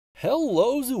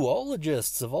Hello,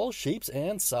 zoologists of all shapes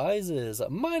and sizes.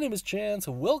 My name is Chance.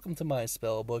 Welcome to my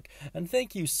Spellbook, and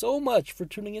thank you so much for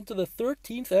tuning into the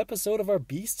 13th episode of our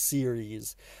Beast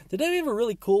series. Today we have a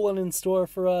really cool one in store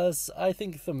for us. I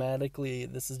think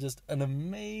thematically this is just an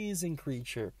amazing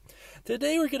creature.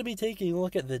 Today we're going to be taking a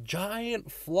look at the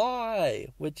giant fly,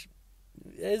 which,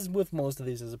 as with most of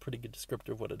these, is a pretty good descriptor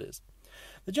of what it is.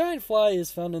 The giant fly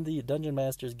is found in the Dungeon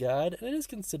Master's Guide, and it is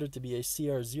considered to be a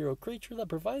CR0 creature that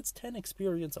provides 10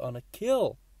 experience on a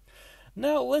kill.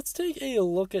 Now, let's take a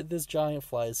look at this giant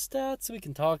fly's stats so we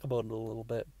can talk about it a little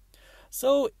bit.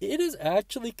 So, it is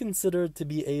actually considered to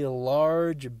be a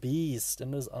large beast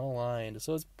and is unaligned,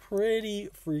 so it's pretty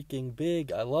freaking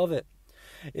big. I love it.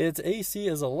 Its AC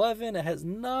is 11, it has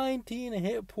 19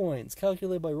 hit points,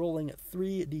 calculated by rolling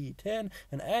 3d10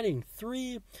 and adding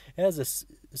 3. It has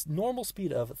a normal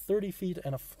speed of 30 feet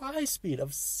and a fly speed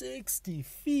of 60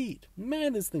 feet.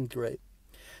 Man, this thing's great.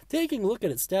 Taking a look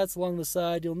at its stats along the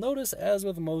side, you'll notice, as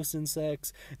with most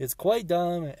insects, it's quite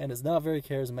dumb and is not very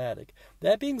charismatic.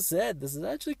 That being said, this is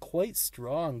actually quite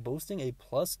strong, boasting a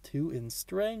 +2 in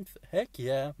strength. Heck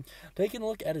yeah. Taking a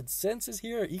look at its senses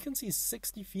here, you can see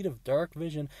 60 feet of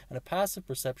Darkvision and a passive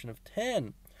perception of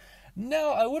 10.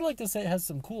 Now, I would like to say it has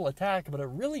some cool attack, but it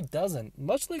really doesn't.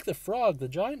 Much like the frog, the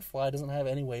giant fly doesn't have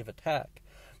any way of attack.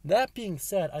 That being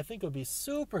said, I think it would be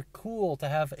super cool to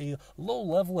have a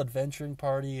low-level adventuring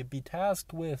party be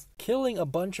tasked with killing a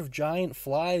bunch of giant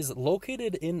flies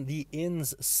located in the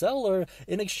inn's cellar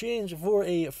in exchange for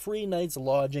a free night's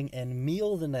lodging and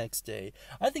meal the next day.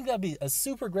 I think that'd be a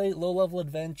super great low-level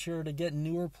adventure to get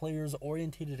newer players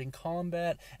orientated in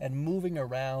combat and moving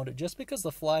around. Just because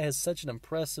the fly has such an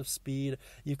impressive speed,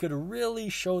 you could really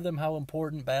show them how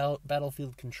important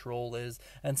battlefield control is,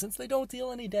 and since they don't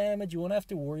deal any damage, you won't have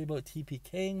to worry about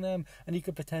TPKing them, and you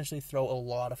could potentially throw a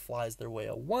lot of flies their way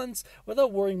at once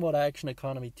without worrying about action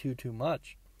economy too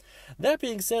much. That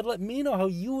being said, let me know how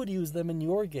you would use them in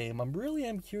your game.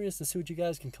 I'm curious to see what you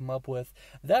guys can come up with.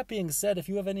 That being said, if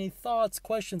you have any thoughts,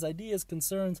 questions, ideas,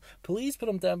 concerns, please put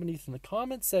them down beneath in the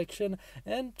comments section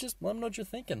and just let me know what you're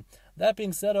thinking. That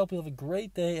being said, I hope you have a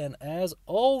great day, and as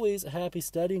always, happy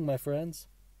studying, my friends.